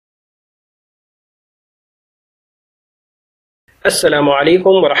Assalamu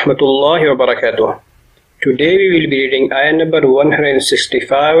alaikum wa rahmatullahi wa barakatuh. Today we will be reading ayah number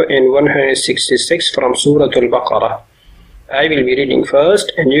 165 and 166 from Surah Al-Baqarah. I will be reading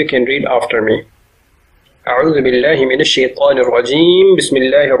first and you can read after me. أعوذ بالله من الشيطان الرجيم بسم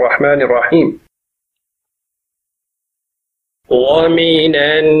الله الرحمن الرحيم. ومن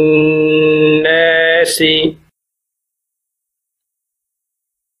الناس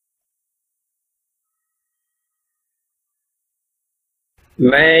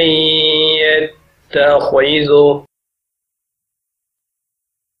من يتخذ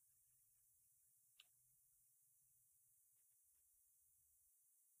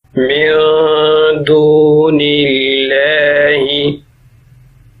من دون الله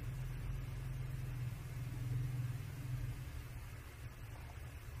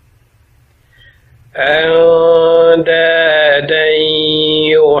أندادا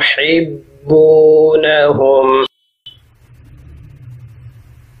يحبونهم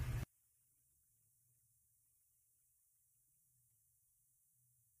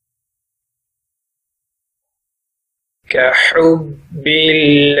كحب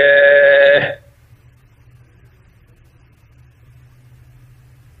الله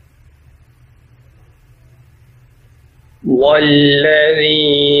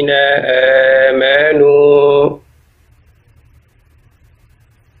والذين آمنوا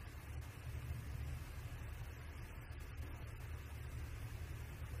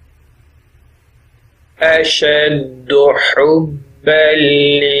أشد حبا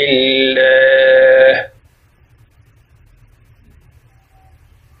لله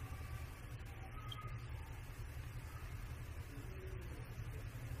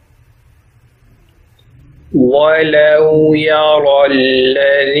ولو يرى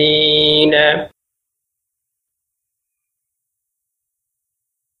الذين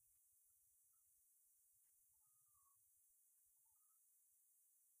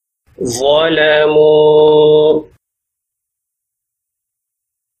ظلموا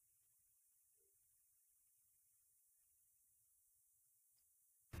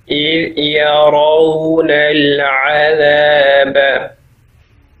إذ يرون العذاب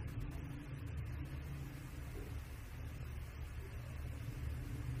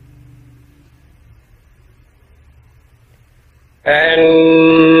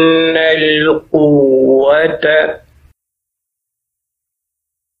أن القوة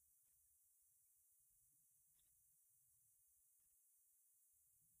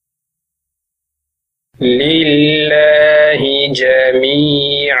لله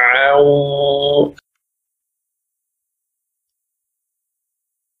جميعا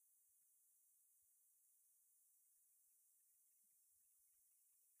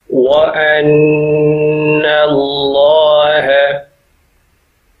وأن الله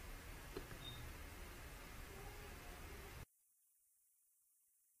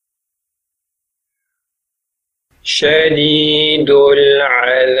شديد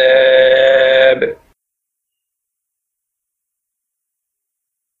العذاب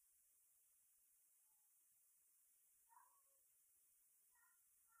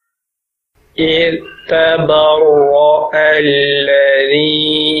إذ تبرأ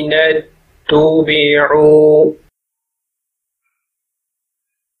الذين اتبعوا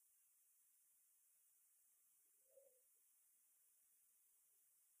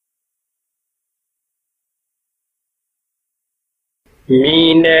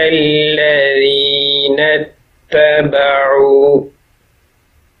من الذين اتبعوا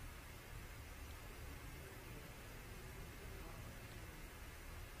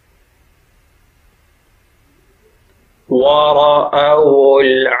ورأوا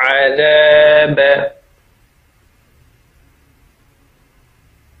العذاب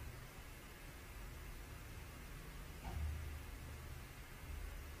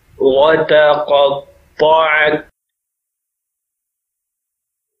وتقطعت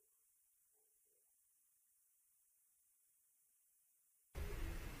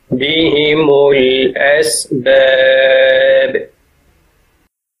بهم الأسباب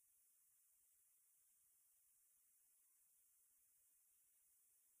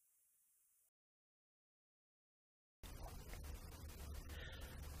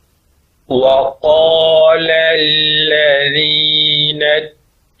وقال الذين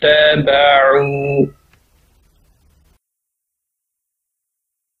اتبعوا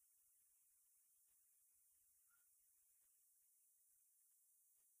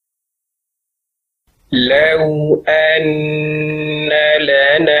لو أن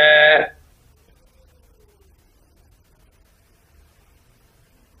لنا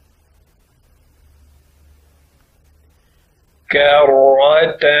كرة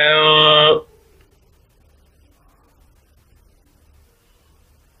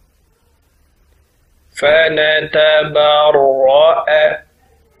فنتبرأ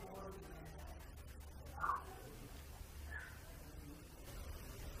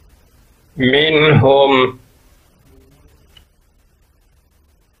منهم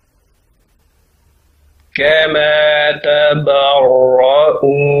كما تبرؤوا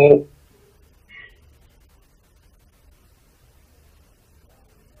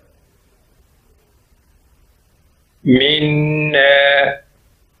منا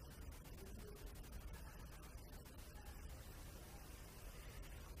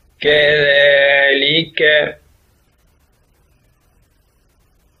كذلك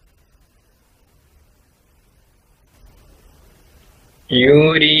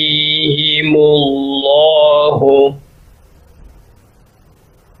يريهم الله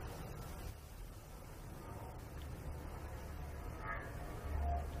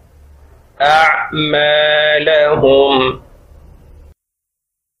أعمالهم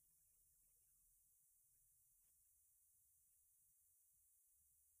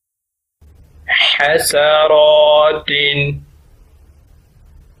حسرات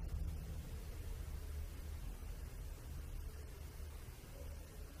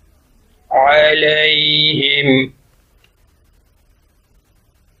عليهم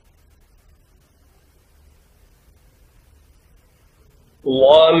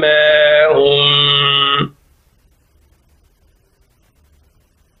وما هم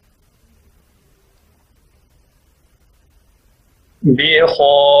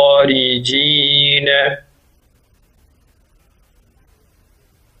بخارجين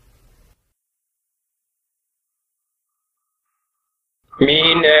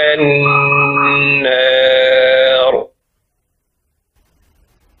من النار.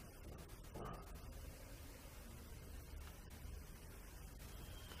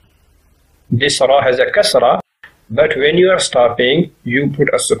 This surah has a kasra, but when you are stopping, you put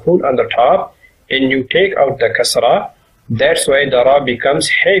a sukun on the top and you take out the kasra. That's why the ra becomes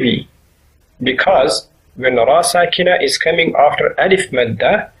heavy. Because when ra sakina is coming after alif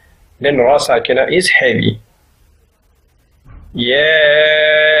madda, then ra sakina is heavy.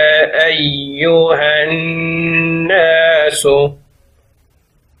 يا أيها الناس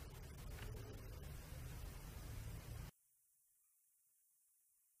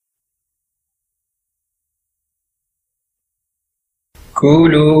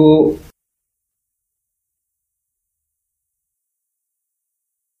كلوا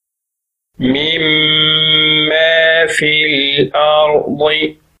مما في الأرض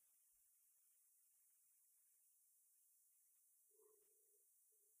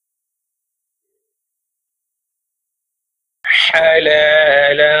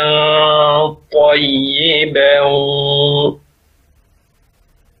حلالا طيبا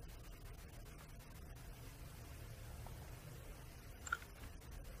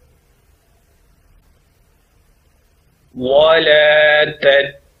ولا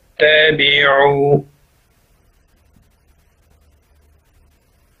تتبعوا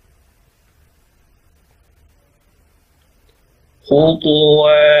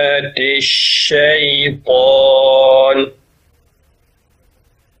خطوات الشيطان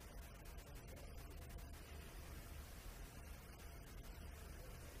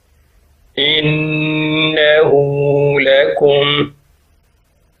إنه لكم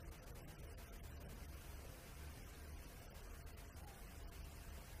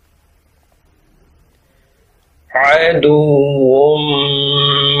عدو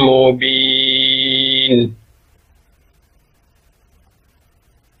مبين.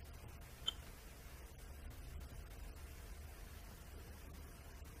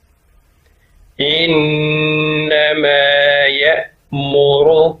 إنما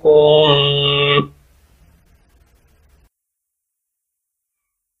يأمركم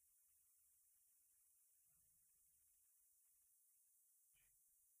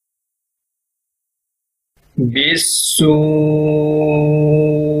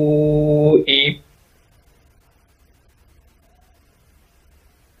بالسوء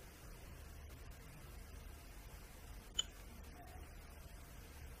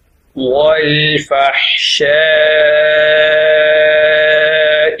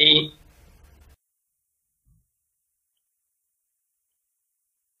والفحشاء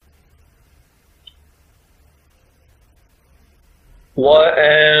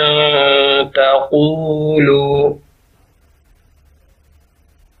وأن تقولوا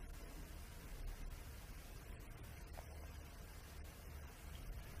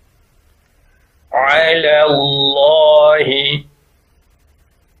على الله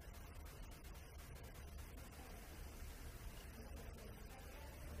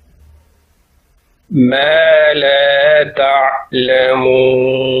ما لا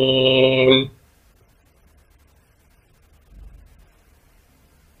تعلمون.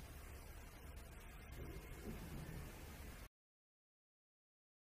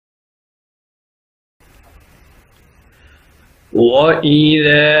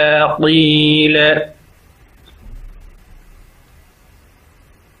 وإذا قيل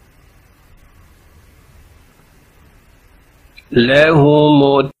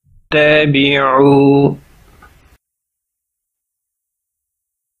لهم اتبعوا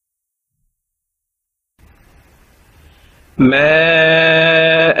ما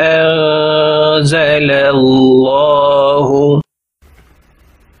أنزل الله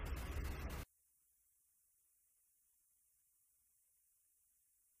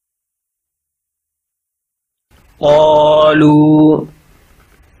قالوا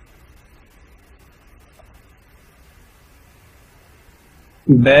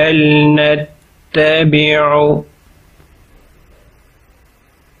بل نتبع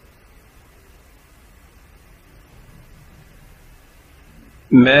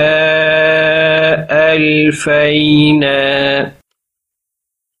ما ألفينا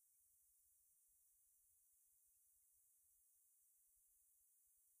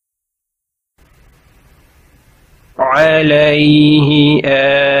عليه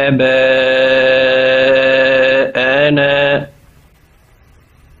آباءنا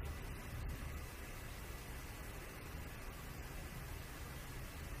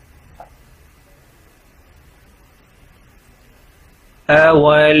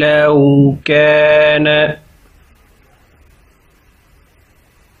أولو كان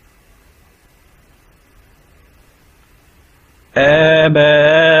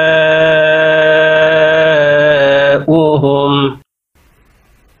آباؤهم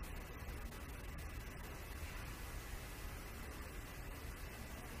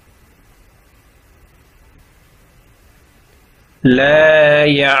لا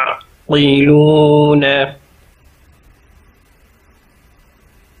يعقلون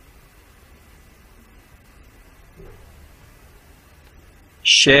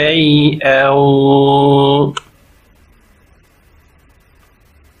شيئا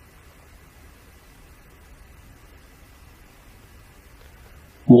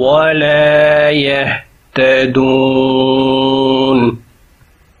ولا يهتدون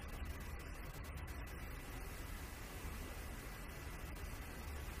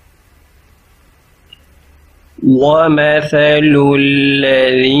ومثل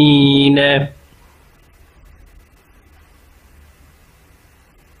الذين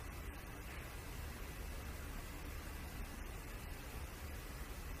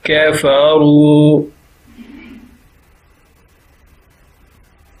كفروا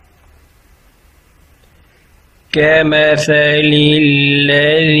كمثل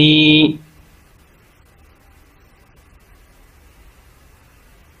الذي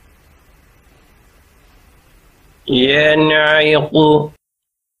ينعق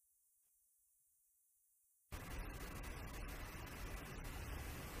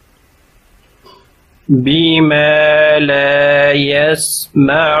بما لا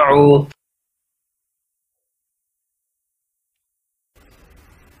يسمع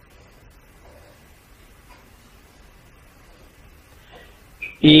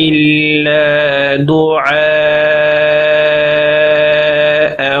إلا دعاء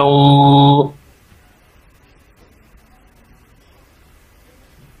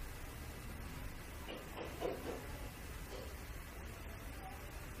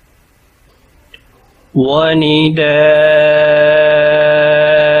ونداء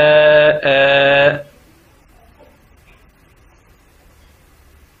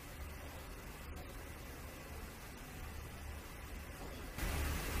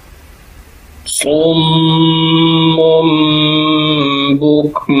صم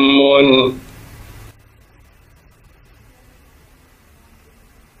بكم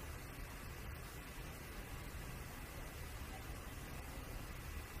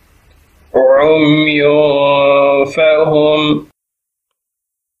عمي فهم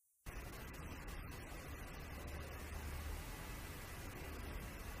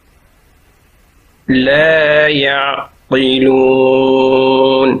لا يعقلون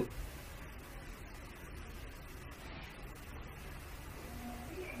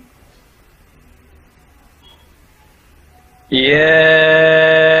يا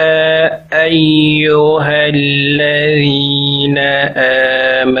أيها الذين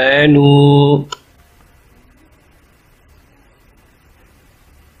آمنوا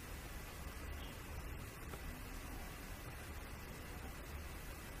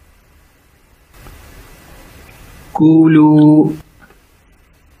كلوا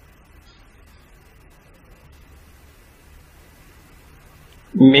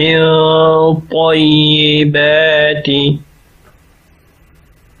من طيبات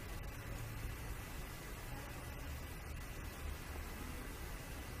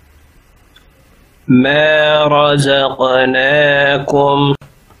ما رزقناكم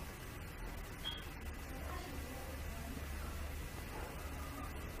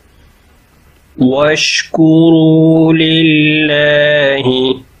واشكروا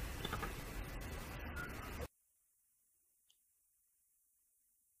لله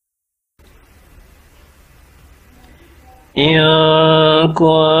إن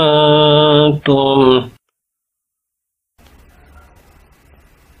كنتم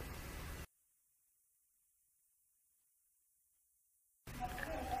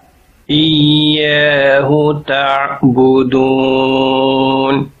إياه تعبدون.